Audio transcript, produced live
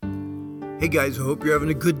Hey guys, I hope you're having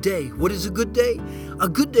a good day. What is a good day? A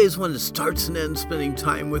good day is one that starts and ends spending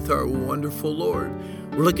time with our wonderful Lord.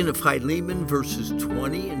 We're looking at Philemon verses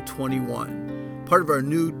 20 and 21, part of our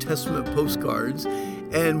New Testament postcards.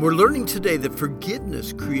 And we're learning today that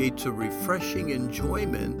forgiveness creates a refreshing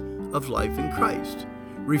enjoyment of life in Christ.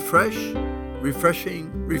 Refreshment.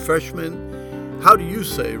 How do you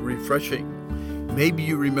say refreshing? Maybe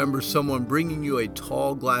you remember someone bringing you a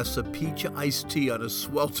tall glass of peach iced tea on a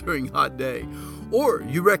sweltering hot day. Or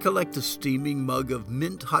you recollect a steaming mug of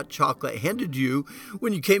mint hot chocolate handed to you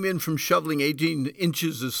when you came in from shoveling 18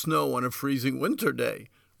 inches of snow on a freezing winter day.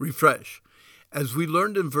 Refresh. As we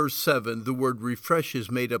learned in verse 7, the word refresh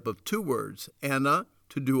is made up of two words, ana,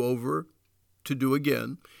 to do over, to do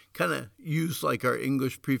again, kind of used like our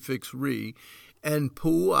English prefix re, and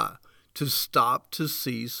pua, to stop, to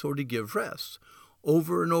cease, or to give rest.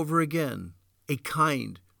 Over and over again, a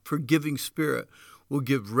kind, forgiving spirit will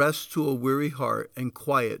give rest to a weary heart and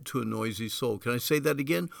quiet to a noisy soul. Can I say that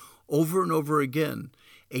again? Over and over again,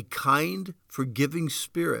 a kind, forgiving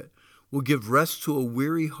spirit will give rest to a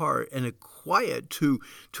weary heart and a quiet to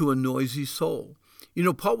a noisy soul. You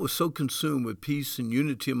know, Paul was so consumed with peace and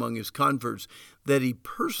unity among his converts that he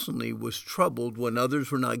personally was troubled when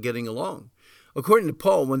others were not getting along. According to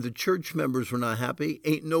Paul, when the church members were not happy,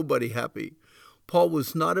 ain't nobody happy. Paul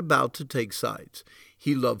was not about to take sides.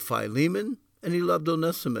 He loved Philemon and he loved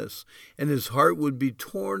Onesimus, and his heart would be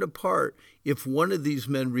torn apart if one of these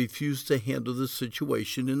men refused to handle the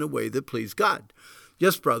situation in a way that pleased God.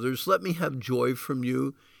 Yes, brothers, let me have joy from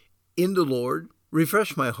you in the Lord.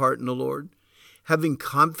 Refresh my heart in the Lord. Having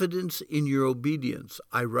confidence in your obedience,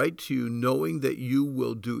 I write to you knowing that you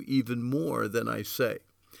will do even more than I say.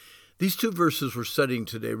 These two verses we're studying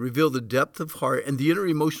today reveal the depth of heart and the inner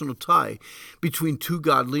emotional tie between two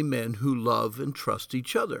godly men who love and trust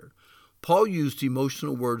each other. Paul used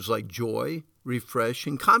emotional words like joy, refresh,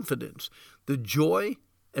 and confidence. The joy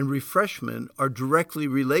and refreshment are directly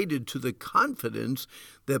related to the confidence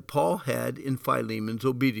that Paul had in Philemon's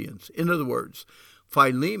obedience. In other words,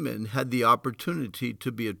 Philemon had the opportunity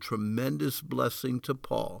to be a tremendous blessing to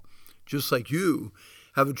Paul, just like you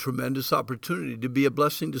have a tremendous opportunity to be a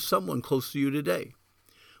blessing to someone close to you today.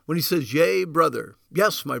 When he says, yea, brother,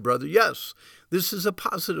 yes, my brother, yes, this is a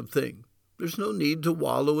positive thing. There's no need to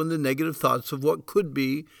wallow in the negative thoughts of what could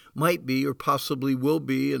be, might be, or possibly will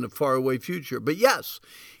be in a faraway future. But yes,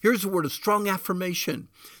 here's a word of strong affirmation.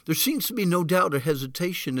 There seems to be no doubt or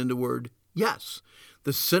hesitation in the word yes.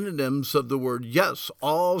 The synonyms of the word yes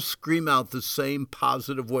all scream out the same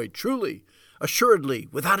positive way. Truly, assuredly,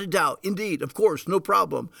 without a doubt, indeed, of course, no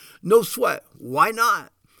problem, no sweat. Why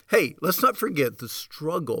not? Hey, let's not forget the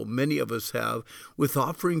struggle many of us have with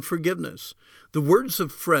offering forgiveness. The words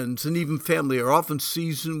of friends and even family are often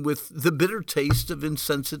seasoned with the bitter taste of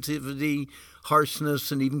insensitivity,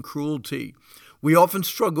 harshness, and even cruelty. We often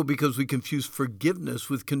struggle because we confuse forgiveness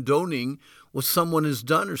with condoning what someone has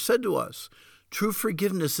done or said to us. True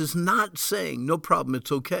forgiveness is not saying, no problem,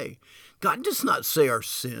 it's okay. God does not say our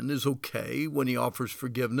sin is okay when he offers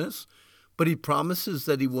forgiveness, but he promises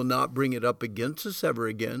that he will not bring it up against us ever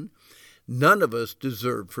again. None of us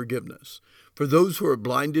deserve forgiveness. For those who are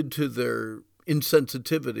blinded to their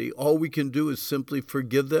insensitivity, all we can do is simply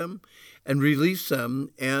forgive them and release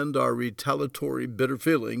them and our retaliatory bitter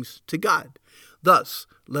feelings to God. Thus,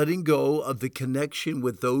 letting go of the connection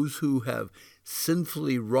with those who have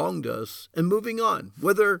sinfully wronged us and moving on,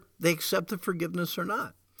 whether they accept the forgiveness or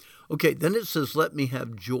not. Okay, then it says, let me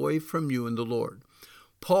have joy from you in the Lord.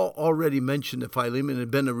 Paul already mentioned that Philemon had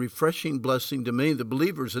been a refreshing blessing to many of the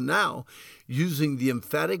believers, and now, using the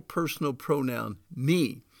emphatic personal pronoun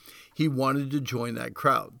me, he wanted to join that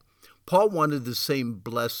crowd. Paul wanted the same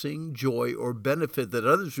blessing, joy, or benefit that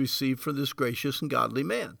others received from this gracious and godly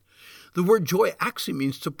man. The word joy actually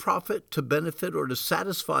means to profit, to benefit, or to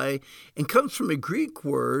satisfy, and comes from a Greek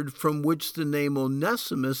word from which the name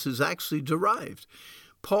Onesimus is actually derived.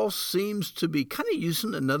 Paul seems to be kind of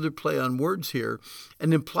using another play on words here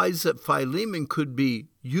and implies that Philemon could be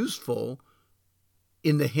useful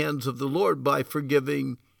in the hands of the Lord by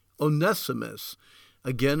forgiving Onesimus.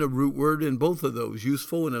 Again, a root word in both of those,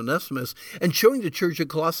 useful and Onesimus, and showing the church at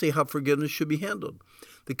Colossae how forgiveness should be handled.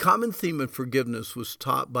 The common theme of forgiveness was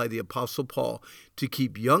taught by the Apostle Paul to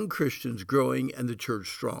keep young Christians growing and the church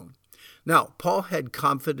strong. Now, Paul had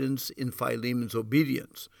confidence in Philemon's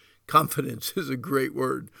obedience. Confidence is a great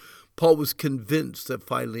word. Paul was convinced that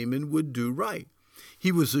Philemon would do right.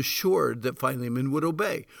 He was assured that Philemon would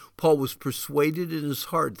obey. Paul was persuaded in his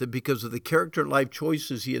heart that because of the character and life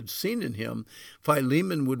choices he had seen in him,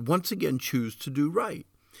 Philemon would once again choose to do right.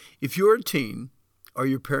 If you're a teen, are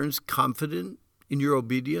your parents confident in your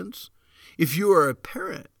obedience? If you are a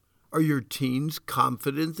parent, are your teens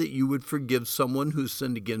confident that you would forgive someone who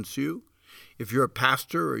sinned against you? If you're a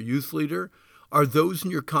pastor or a youth leader, are those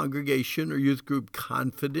in your congregation or youth group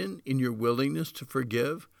confident in your willingness to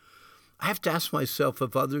forgive? I have to ask myself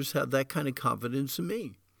if others have that kind of confidence in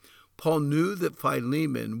me. Paul knew that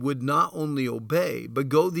Philemon would not only obey, but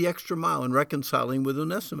go the extra mile in reconciling with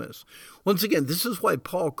Onesimus. Once again, this is why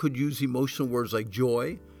Paul could use emotional words like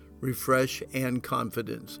joy, refresh, and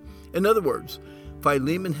confidence. In other words,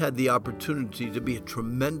 Philemon had the opportunity to be a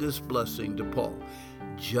tremendous blessing to Paul,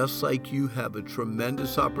 just like you have a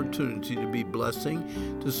tremendous opportunity to be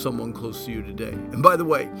blessing to someone close to you today. And by the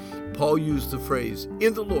way, Paul used the phrase,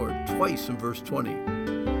 in the Lord, twice in verse 20.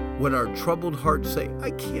 When our troubled hearts say,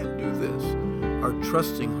 I can't do this, our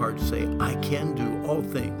trusting hearts say, I can do all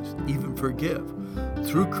things, even forgive,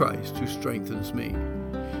 through Christ who strengthens me.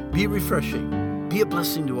 Be refreshing, be a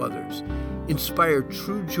blessing to others, inspire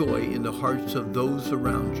true joy in the hearts of those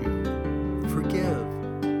around you.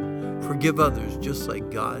 Forgive others just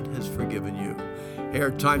like God has forgiven you. Hey,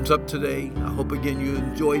 our time's up today. I hope again you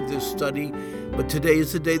enjoyed this study. But today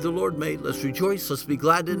is the day the Lord made. Let's rejoice. Let's be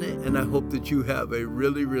glad in it. And I hope that you have a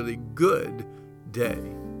really, really good day.